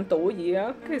 4-5 tuổi gì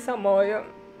đó. Cái xong rồi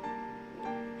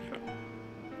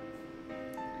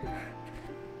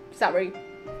sorry.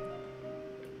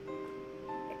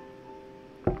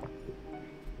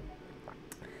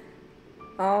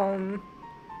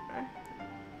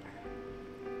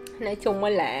 Nói chung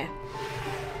là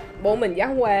bố mình dắt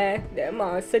qua để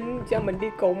mà xin cho mình đi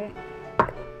cùng,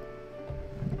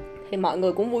 thì mọi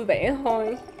người cũng vui vẻ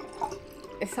thôi.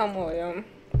 Xong rồi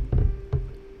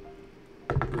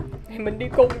thì mình đi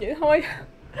cùng vậy thôi.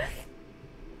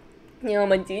 Nhưng mà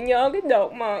mình chỉ nhớ cái đợt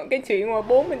mà cái chuyện mà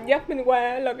bố mình dắt mình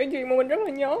qua là cái chuyện mà mình rất là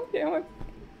nhớ vậy thôi.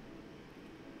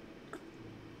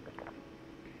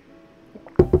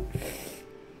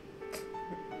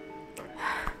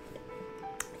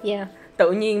 Yeah,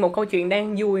 tự nhiên một câu chuyện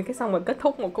đang vui cái xong rồi kết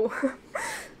thúc một câu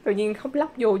tự nhiên khóc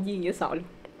lóc vô duyên dễ sợ luôn.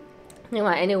 Nhưng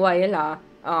mà anyway là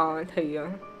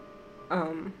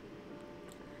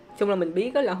chung là mình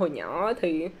biết đó là hồi nhỏ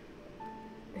thì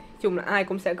chung là ai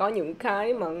cũng sẽ có những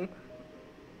cái mà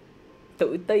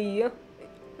tự ti á,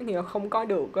 như là không có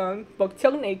được vật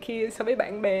chất này kia so với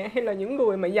bạn bè hay là những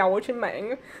người mà giàu ở trên mạng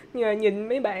á. Như là nhìn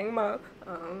mấy bạn mà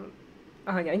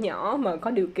nhỏ nhỏ mà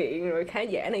có điều kiện rồi khá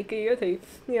giả này kia á, thì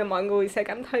như là mọi người sẽ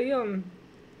cảm thấy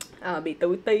bị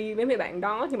tự ti với mấy bạn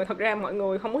đó. Nhưng mà thật ra mọi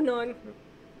người không có nên,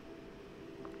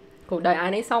 cuộc đời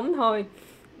ai nấy sống thôi.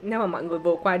 Nếu mà mọi người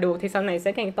vượt qua được thì sau này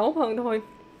sẽ càng tốt hơn thôi.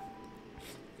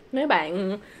 Mấy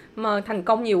bạn mà thành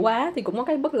công nhiều quá thì cũng có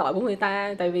cái bất lợi của người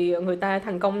ta. Tại vì người ta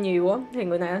thành công nhiều á thì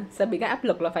người ta sẽ bị cái áp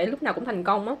lực là phải lúc nào cũng thành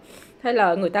công á. Thế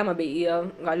là người ta mà bị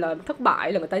gọi là thất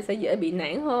bại là người ta sẽ dễ bị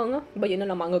nản hơn á. Bởi vậy nên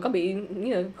là mọi người có bị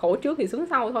như là khổ trước thì sướng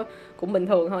sau thôi, cũng bình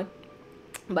thường thôi.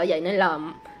 Bởi vậy nên là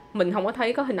mình không có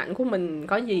thấy có hình ảnh của mình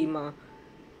có gì mà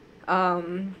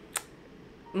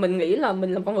mình nghĩ là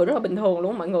mình là con người rất là bình thường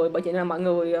luôn mọi người. Bởi vậy nên là mọi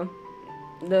người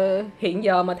hiện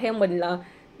giờ mà theo mình là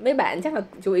mấy bạn chắc là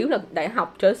chủ yếu là đại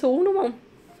học trở xuống đúng không,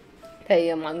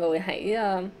 thì mọi người hãy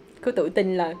cứ tự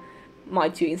tin là mọi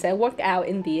chuyện sẽ work out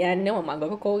in the end nếu mà mọi người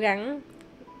có cố gắng.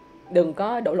 Đừng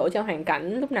có đổ lỗi cho hoàn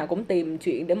cảnh, lúc nào cũng tìm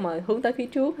chuyện để mà hướng tới phía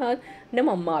trước hết. Nếu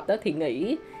mà mệt đó thì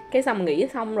nghỉ, cái xong nghỉ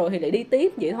xong rồi thì lại đi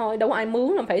tiếp vậy thôi, đâu có ai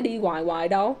mướn là phải đi hoài hoài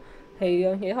đâu. Thì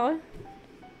vậy thôi.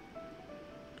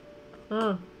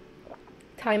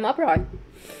 Time up rồi.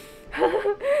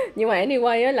 Nhưng mà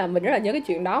anyway á, là mình rất là nhớ cái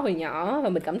chuyện đó hồi nhỏ. Và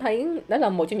mình cảm thấy đó là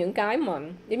một trong những cái mà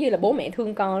giống như là bố mẹ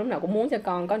thương con, lúc nào cũng muốn cho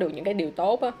con có được những cái điều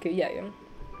tốt á, kiểu vậy á.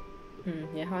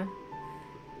 Vậy thôi.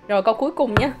 Rồi câu cuối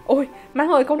cùng nha. Ôi má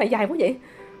ơi, câu này dài quá vậy.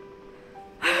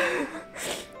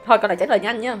 Thôi câu này trả lời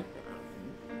nhanh nha.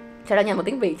 Trả lời nhanh một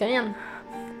tiếng Việt cho nhanh.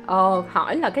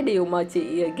 Hỏi là cái điều mà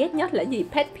chị ghét nhất là gì?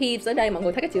 Pet peeves ở đây mọi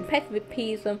người thấy cái chữ pet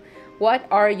peeves không? What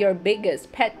are your biggest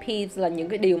pet peeves, là những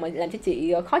cái điều mà làm cho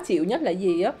chị khó chịu nhất là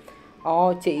gì á?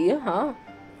 Chị hả?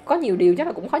 Có nhiều điều chắc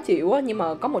là cũng khó chịu á, nhưng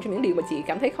mà có một trong những điều mà chị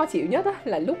cảm thấy khó chịu nhất á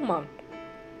là lúc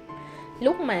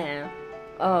mà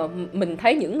mình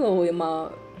thấy những người mà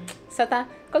sao ta?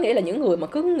 Có nghĩa là những người mà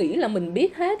cứ nghĩ là mình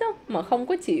biết hết á, mà không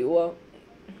có chịu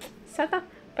sao ta?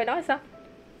 Phải nói sao?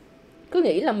 Cứ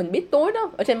nghĩ là mình biết tối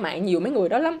đó. Ở trên mạng nhiều mấy người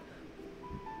đó lắm,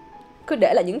 cứ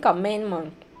để lại những comment mà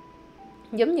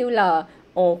giống như là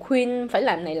ồ khuyên phải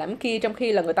làm này làm kia, trong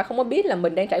khi là người ta không có biết là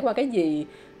mình đang trải qua cái gì,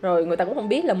 rồi người ta cũng không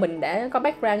biết là mình đã có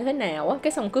background như thế nào á,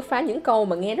 cái xong cứ phá những câu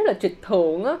mà nghe rất là trịch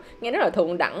thượng á, nghe rất là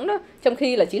thượng đẳng đó, trong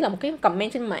khi là chỉ là một cái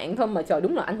comment trên mạng thôi mà trời,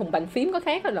 đúng là anh hùng bàn phím có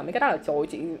khác là mấy cái đó là trời,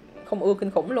 chị không ưa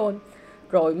kinh khủng luôn.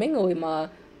 Rồi mấy người mà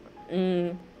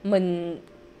mình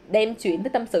đem chuyện tới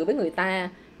tâm sự với người ta,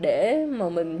 để mà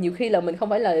mình nhiều khi là mình không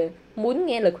phải là muốn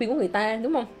nghe lời khuyên của người ta,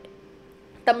 đúng không?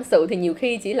 Tâm sự thì nhiều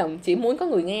khi chỉ muốn có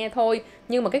người nghe thôi,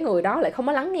 nhưng mà cái người đó lại không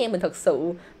có lắng nghe mình thật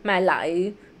sự, mà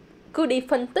lại cứ đi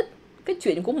phân tích cái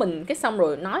chuyện của mình, cái xong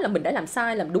rồi nói là mình đã làm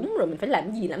sai làm đúng rồi mình phải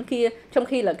làm gì làm kia, trong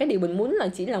khi là cái điều mình muốn là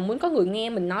chỉ là muốn có người nghe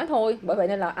mình nói thôi. Bởi vậy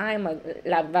nên là ai mà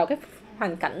làm vào cái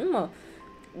hoàn cảnh mà,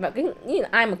 và cái như là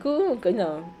ai mà cứ kiểu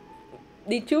là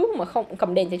đi trước mà không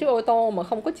cầm đèn chạy trước ô tô mà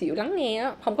không có chịu lắng nghe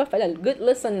á, không có phải là good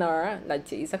listener á, là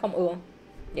chị sẽ không ưa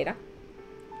vậy đó.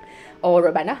 Ồ,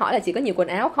 rồi bạn đó hỏi là chị có nhiều quần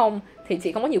áo không? Thì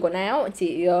chị không có nhiều quần áo.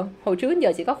 Chị hồi trước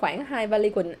giờ chị có khoảng 2 vali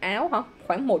quần áo hả?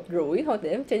 Khoảng 1,5 thôi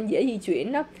để cho dễ di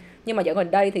chuyển đó. Nhưng mà dạo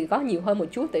gần đây thì có nhiều hơn một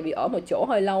chút, tại vì ở một chỗ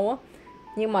hơi lâu á.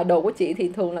 Nhưng mà đồ của chị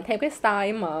thì thường là theo cái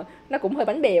style mà nó cũng hơi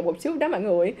bánh bèo một chút đó mọi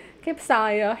người. Cái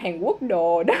style Hàn Quốc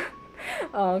đồ đó.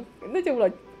 Nói chung là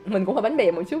mình cũng hơi bánh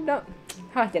bèo một chút đó.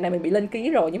 Thôi, giờ này mình bị lên ký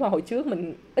rồi, nhưng mà hồi trước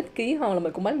mình ít ký hơn là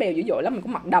mình cũng bánh bèo dữ dội lắm, mình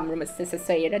cũng mặc đầm rồi mình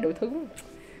xè ra đủ thứ.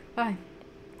 Thôi.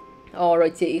 Ồ, rồi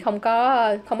chị không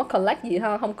có collect gì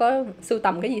ha, không có sưu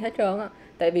tầm cái gì hết trơn á.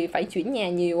 Tại vì phải chuyển nhà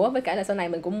nhiều á, với cả là sau này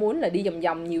mình cũng muốn là đi vòng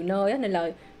vòng nhiều nơi á, nên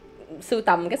là sưu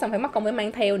tầm cái xong phải mất công phải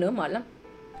mang theo nữa, mệt lắm.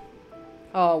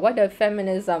 What does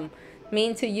feminism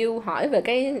mean to you? Hỏi về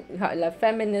cái gọi là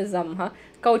feminism hả?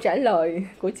 Câu trả lời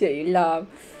của chị là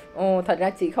thật ra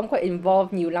chị không có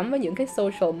involve nhiều lắm với những cái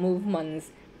social movements,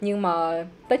 nhưng mà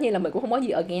tất nhiên là mình cũng không có gì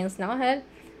against nó hết.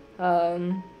 Ờ,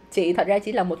 chị thật ra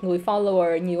chỉ là một người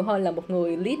follower nhiều hơn là một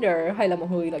người leader hay là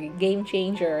một người là game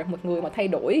changer, một người mà thay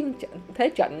đổi thế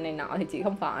trận này nọ thì chị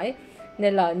không phải.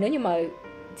 Nên là nếu như mà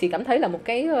chị cảm thấy là một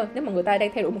cái, nếu mà người ta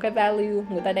đang thay đổi một cái value,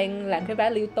 người ta đang làm cái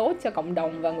value tốt cho cộng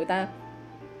đồng và người ta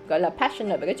gọi là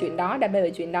passionate về cái chuyện đó, đam mê về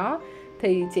chuyện đó,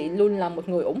 thì chị luôn là một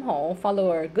người ủng hộ,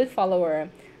 follower, good follower.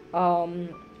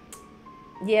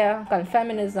 Yeah, còn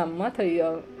feminism á, thì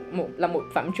là một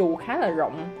phạm trù khá là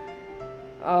rộng.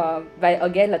 Và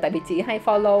again là tại vì chị hay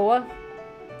follow á,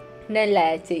 nên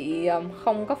là chị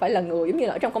không có phải là người giống như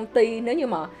là ở trong công ty, nếu như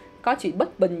mà có chuyện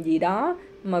bất bình gì đó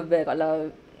mà về gọi là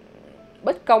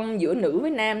bất công giữa nữ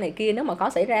với nam này kia, nếu mà có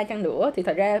xảy ra chăng nữa thì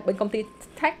thật ra bên công ty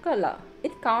tech là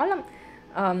ít có lắm.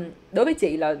 Đối với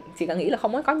chị là chị cảm nghĩ là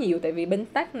không có nhiều, tại vì bên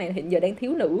tech này hiện giờ đang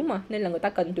thiếu nữ mà, nên là người ta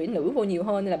cần tuyển nữ vô nhiều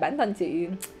hơn, nên là bản thân chị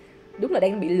đúng là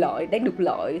đang được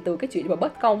lợi từ cái chuyện mà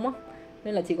bất công á,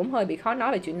 nên là chị cũng hơi bị khó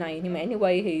nói về chuyện này. Nhưng mà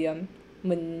anyway thì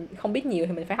mình không biết nhiều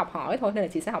thì mình phải học hỏi thôi, nên là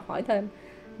chị sẽ học hỏi thêm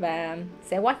và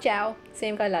sẽ watch out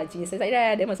xem coi là chuyện sẽ xảy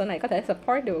ra để mà sau này có thể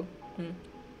support được.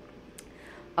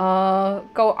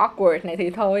 Câu awkward này thì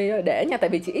thôi để nha, tại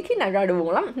vì chị ít khi nào ra đường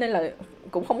lắm, nên là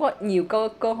cũng không có nhiều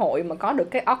cơ hội mà có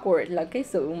được cái awkward, là cái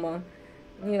sự mà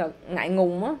như là ngại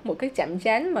ngùng á, một cái chạm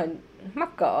trán mà mắc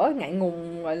cỡ, ngại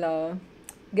ngùng, gọi là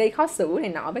gây khó xử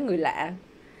này nọ với người lạ.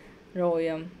 Rồi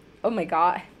oh my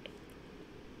god.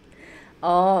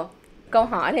 Câu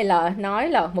hỏi này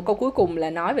là một câu cuối cùng là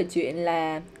nói về chuyện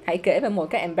là hãy kể về một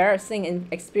cái embarrassing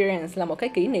experience, là một cái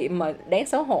kỷ niệm mà đáng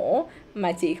xấu hổ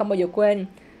mà chị không bao giờ quên.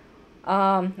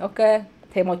 Ok,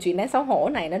 thì một chuyện đáng xấu hổ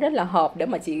này nó rất là hợp để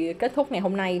mà chị kết thúc ngày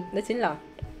hôm nay, đó chính là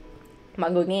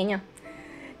mọi người nghe nha.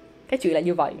 Cái chuyện là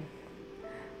như vậy.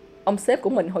 Ông sếp của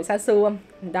mình hồi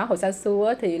xa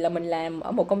xưa thì là mình làm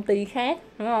ở một công ty khác,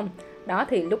 đúng không? Đó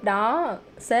thì lúc đó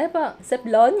sếp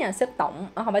lớn nha, sếp tổng,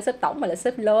 không phải sếp tổng mà là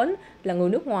sếp lớn, là người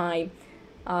nước ngoài,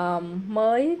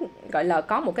 mới gọi là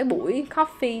có một cái buổi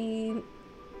coffee,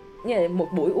 như là một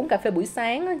buổi uống cà phê buổi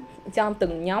sáng á, cho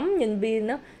từng nhóm nhân viên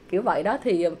đó, kiểu vậy đó.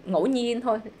 Thì ngẫu nhiên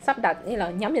thôi, sắp đặt như là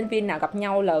nhóm nhân viên nào gặp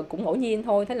nhau là cũng ngẫu nhiên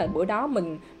thôi. Thế là bữa đó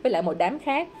mình với lại một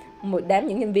đám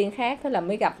những nhân viên khác, thế là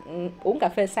mới gặp, uống cà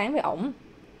phê sáng với ổng.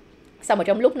 Xong rồi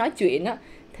trong lúc nói chuyện á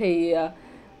thì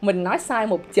mình nói sai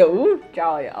một chữ,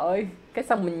 trời ơi, cái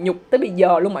xong mình nhục tới bây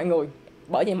giờ luôn mọi người.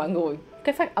 Bởi vậy mọi người,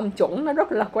 cái phát âm chuẩn nó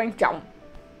rất là quan trọng.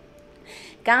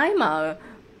 Cái mà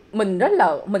mình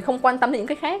không quan tâm đến những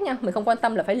cái khác nha, mình không quan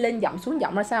tâm là phải lên giọng xuống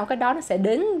giọng ra sao, cái đó nó sẽ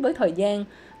đến với thời gian.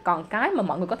 Còn cái mà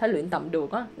mọi người có thể luyện tập được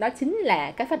đó chính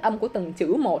là cái phát âm của từng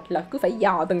chữ một, là cứ phải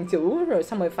dò từng chữ, rồi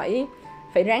xong rồi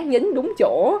phải ráng nhấn đúng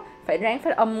chỗ, phải ráng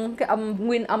phát âm cái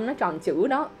nguyên âm nó tròn chữ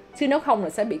đó, chứ nếu không là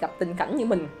sẽ bị gặp tình cảnh như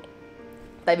mình.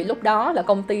 Tại vì lúc đó là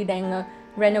công ty đang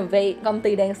renovate, công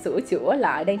ty đang sửa chữa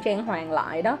lại, đang trang hoàng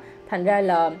lại đó, thành ra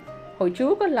là hồi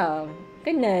trước đó là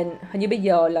cái nền, hình như bây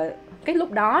giờ là cái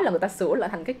lúc đó là người ta sửa lại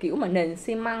thành cái kiểu mà nền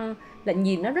xi măng, là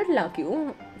nhìn nó rất là kiểu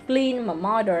clean mà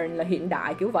modern, là hiện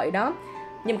đại kiểu vậy đó.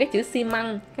 Nhưng mà cái chữ xi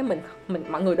măng, cái mình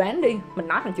mọi người đoán đi, mình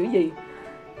nói thành chữ gì?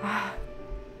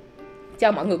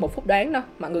 Cho mọi người 1 phút đoán đó.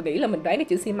 Mọi người nghĩ là mình đoán cái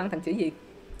chữ xi măng thành chữ gì?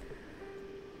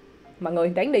 Mọi người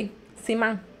đoán đi. Xi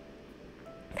măng.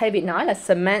 Thay vì nói là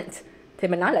cement thì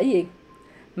mình nói là cái gì?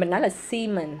 Mình nói là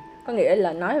semen, có nghĩa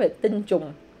là nói về tinh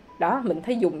trùng. Đó, mình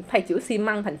thấy dùng thay chữ xi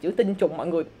măng thành chữ tinh trùng. Mọi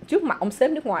người trước mặt ông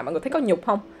sếp nước ngoài, mọi người thấy có nhục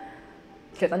không?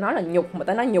 Trời, ta nói là nhục, mà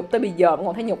ta nói nhục tới bây giờ vẫn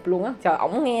còn thấy nhục luôn á. Trời,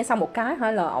 ổng nghe xong một cái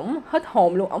hay là ổng hết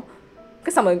hồn luôn. Ổng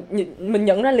cái xong rồi mình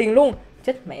nhận ra liền luôn,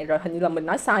 chết mẹ rồi, hình như là mình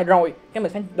nói sai rồi, cái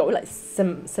mình phải đổi lại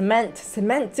cement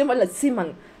chứ không phải là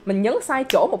cement. Mình nhấn sai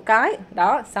chỗ một cái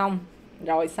đó, xong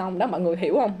đó, mọi người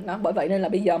hiểu không? Đó, bởi vậy nên là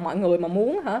bây giờ mọi người mà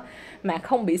muốn mà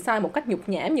không bị sai một cách nhục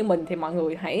nhã như mình thì mọi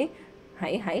người hãy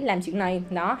làm chuyện này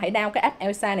đó. Hãy download cái app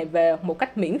Elsa này về một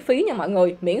cách miễn phí nha mọi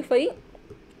người, miễn phí.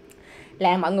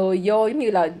 Là mọi người vô giống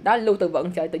như là đó, lưu từ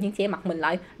vựng. Trời, tự nhiên che mặt mình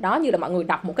lại đó, như là mọi người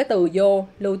đọc một cái từ vô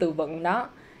lưu từ vựng đó,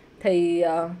 thì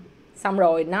xong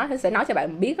rồi nó sẽ nói cho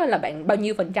bạn biết là bạn bao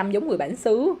nhiêu % giống người bản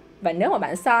xứ. Và nếu mà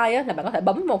bạn sai là bạn có thể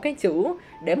bấm một cái chữ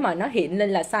để mà nó hiện lên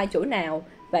là sai chỗ nào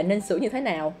và nên sửa như thế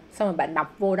nào. Xong rồi bạn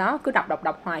đọc vô đó, cứ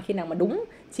đọc hoài, khi nào mà đúng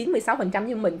 96%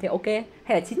 như mình thì ok, hay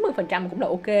là 90% cũng là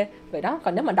ok vậy đó.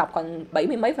 Còn nếu mà đọc còn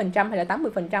 70 mấy % hay là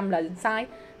 80% là sai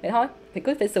vậy thôi, thì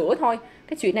cứ phải sửa thôi.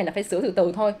 Cái chuyện này là phải sửa từ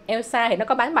từ thôi. Elsa thì nó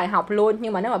có bán bài học luôn,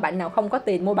 nhưng mà nếu mà bạn nào không có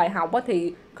tiền mua bài học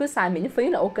thì cứ xài miễn phí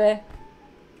là ok.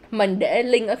 Mình để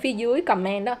link ở phía dưới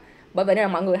comment đó, bởi vậy nên là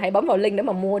mọi người hãy bấm vào link để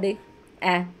mà mua đi.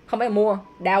 À, không phải mua,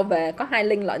 download về, có 2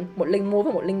 link lận, một link mua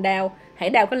với một link download.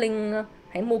 Hãy download cái link,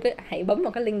 hãy bấm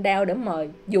vào cái link download để mà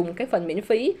dùng cái phần miễn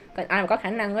phí. Còn ai mà có khả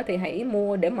năng thì hãy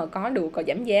mua để mà có được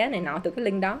giảm giá này nọ từ cái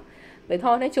link đó. Vậy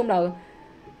thôi, nói chung là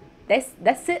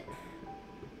that's it.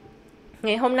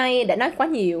 Ngày hôm nay đã nói quá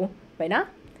nhiều vậy đó,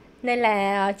 nên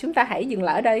là chúng ta hãy dừng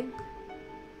lại ở đây.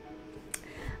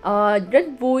 Rất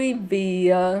vui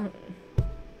vì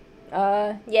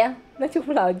nói chung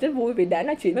là rất vui vì đã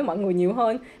nói chuyện với mọi người nhiều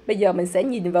hơn. Bây giờ mình sẽ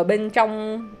nhìn vào bên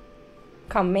trong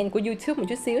comment của YouTube một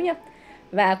chút xíu nhé.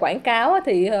 Và quảng cáo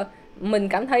thì mình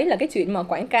cảm thấy là cái chuyện mà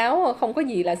quảng cáo không có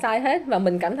gì là sai hết. Và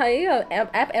mình cảm thấy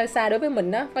app Elsa đối với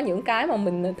mình có những cái mà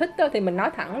mình thích thì mình nói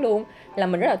thẳng luôn là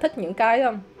mình rất là thích những cái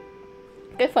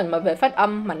phần mà về phát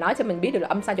âm mà nói cho mình biết được là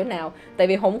âm sai chỗ nào. Tại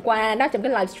vì hôm qua đó, trong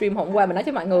cái livestream hôm qua mình nói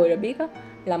cho mọi người rồi biết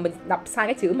là mình đọc sai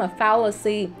cái chữ mà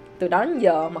fallacy. Từ đó đến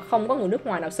giờ mà không có người nước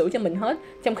ngoài nào sửa cho mình hết,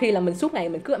 trong khi là mình suốt ngày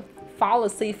mình cứ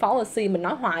fallacy mình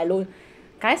nói hoài luôn.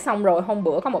 Cái xong rồi hôm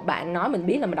bữa có một bạn nói mình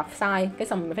biết là mình đọc sai, cái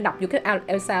xong mình phải đọc vô cái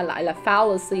Elsa lại là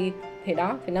fallacy, thì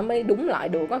đó thì nó mới đúng lại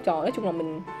được. Trời, nói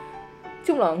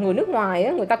chung là người nước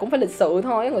ngoài người ta cũng phải lịch sự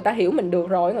thôi, người ta hiểu mình được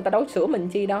rồi, người ta đâu sửa mình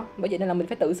chi đâu. Bởi vậy nên là mình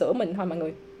phải tự sửa mình thôi mọi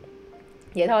người.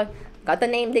 Vậy thôi, gọi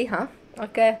tên em đi hả?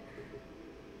 Ok,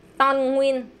 Ton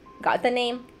Nguyên, gọi tên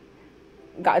em,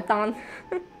 gọi Ton.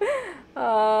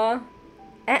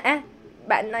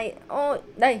 Bạn này,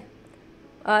 đây,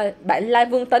 bạn Lai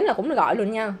Vương Tính là cũng gọi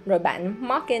luôn nha. Rồi bạn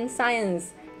Morgan Science,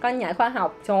 con nhà khoa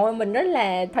học. Trời ơi, mình rất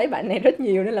là thấy bạn này rất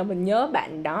nhiều nên là mình nhớ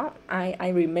bạn đó.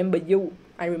 I remember you,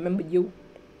 I remember you.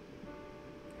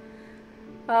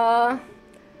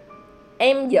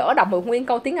 Em dở đọc một nguyên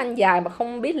câu tiếng Anh dài mà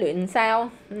không biết luyện sao.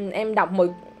 Em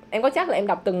có chắc là em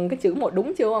đọc từng cái chữ một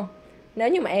đúng chưa? Nếu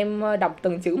như mà em đọc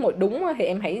từng chữ một đúng thì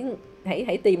em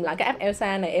hãy tìm lại cái app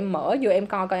Elsa này, em mở vô em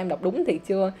coi em đọc đúng thiệt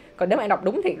chưa. Còn nếu mà em đọc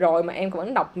đúng thiệt rồi mà em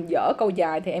vẫn đọc dở câu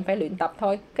dài thì em phải luyện tập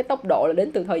thôi. Cái tốc độ là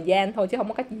đến từ thời gian thôi, chứ không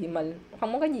có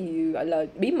cái gì gọi là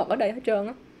bí mật ở đây hết trơn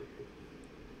á.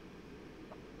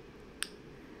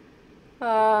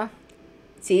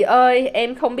 Chị ơi,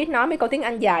 em không biết nói mấy câu tiếng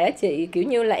Anh dài á chị, kiểu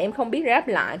như là em không biết ráp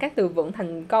lại các từ vựng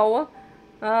thành câu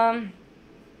á.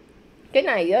 Cái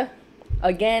này á,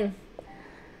 again,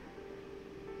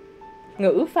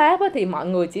 ngữ pháp thì mọi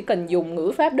người chỉ cần dùng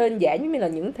ngữ pháp đơn giản, giống như là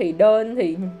những thì đơn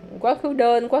thì quá khứ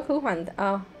đơn, quá khứ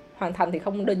hoàn thành thì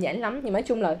không đơn giản lắm, nhưng nói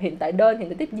chung là hiện tại đơn, hiện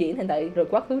tại tiếp diễn, hiện tại rồi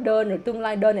quá khứ đơn, rồi tương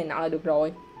lai đơn này nọ là được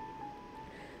rồi.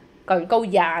 Còn câu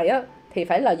dài thì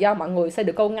phải là do mọi người xây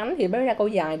được câu ngắn thì mới ra câu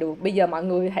dài được. Bây giờ mọi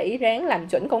người hãy ráng làm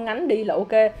chuẩn câu ngắn đi là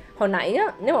ok. Hồi nãy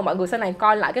nếu mà mọi người sau này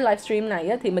coi lại cái livestream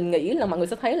này thì mình nghĩ là mọi người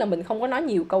sẽ thấy là mình không có nói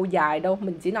nhiều câu dài đâu.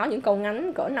 Mình chỉ nói những câu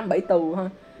ngắn cỡ 5-7 từ thôi,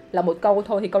 là một câu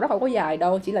thôi, thì câu đó không có dài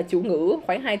đâu, chỉ là chủ ngữ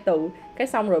khoảng 2 từ, cái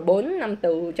xong rồi 4-5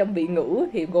 từ trong vị ngữ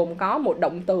thì gồm có một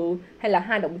động từ hay là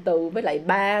 2 động từ với lại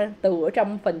 3 từ ở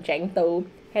trong phần trạng từ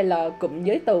hay là cụm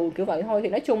giới từ kiểu vậy thôi. Thì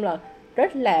nói chung là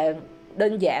rất là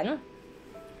đơn giản.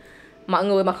 Mọi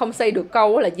người mà không xây được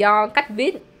câu là do cách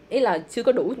viết, ý là chưa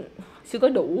có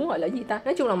đủ gọi là gì ta.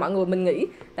 Nói chung là mọi người, mình nghĩ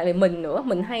tại vì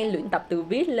mình hay luyện tập từ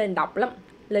viết lên đọc lắm,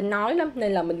 lên nói lắm,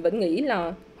 nên là mình vẫn nghĩ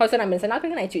là thôi sau này mình sẽ nói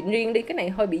cái này chuyện riêng đi, cái này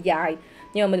hơi bị dài,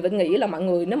 nhưng mà mình vẫn nghĩ là mọi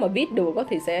người nếu mà viết được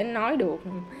thì sẽ nói được,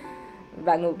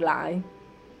 và ngược lại.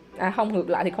 Không, ngược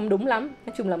lại thì không đúng lắm.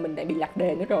 Nói chung là mình lại bị lạc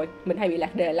đề nữa rồi. Mình hay bị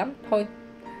lạc đề lắm.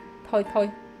 Thôi,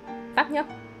 tắt nhá.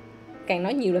 Càng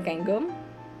nói nhiều là càng gớm.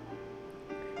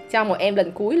 Cho một em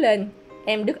lần cuối lên.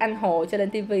 Em Đức Anh Hồ cho lên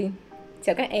tivi.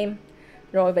 Chào các em.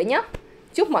 Rồi vậy nhá.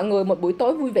 Chúc mọi người một buổi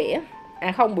tối vui vẻ.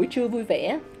 Không, buổi trưa vui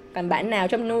vẻ. Còn bạn nào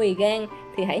trong nuôi gan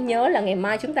thì hãy nhớ là ngày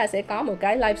mai chúng ta sẽ có một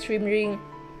cái livestream riêng.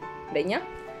 Vậy nhá.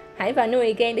 Hãy vào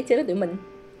nuôi gan để chơi với tụi mình.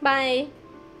 Bye.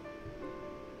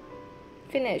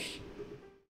 Finish.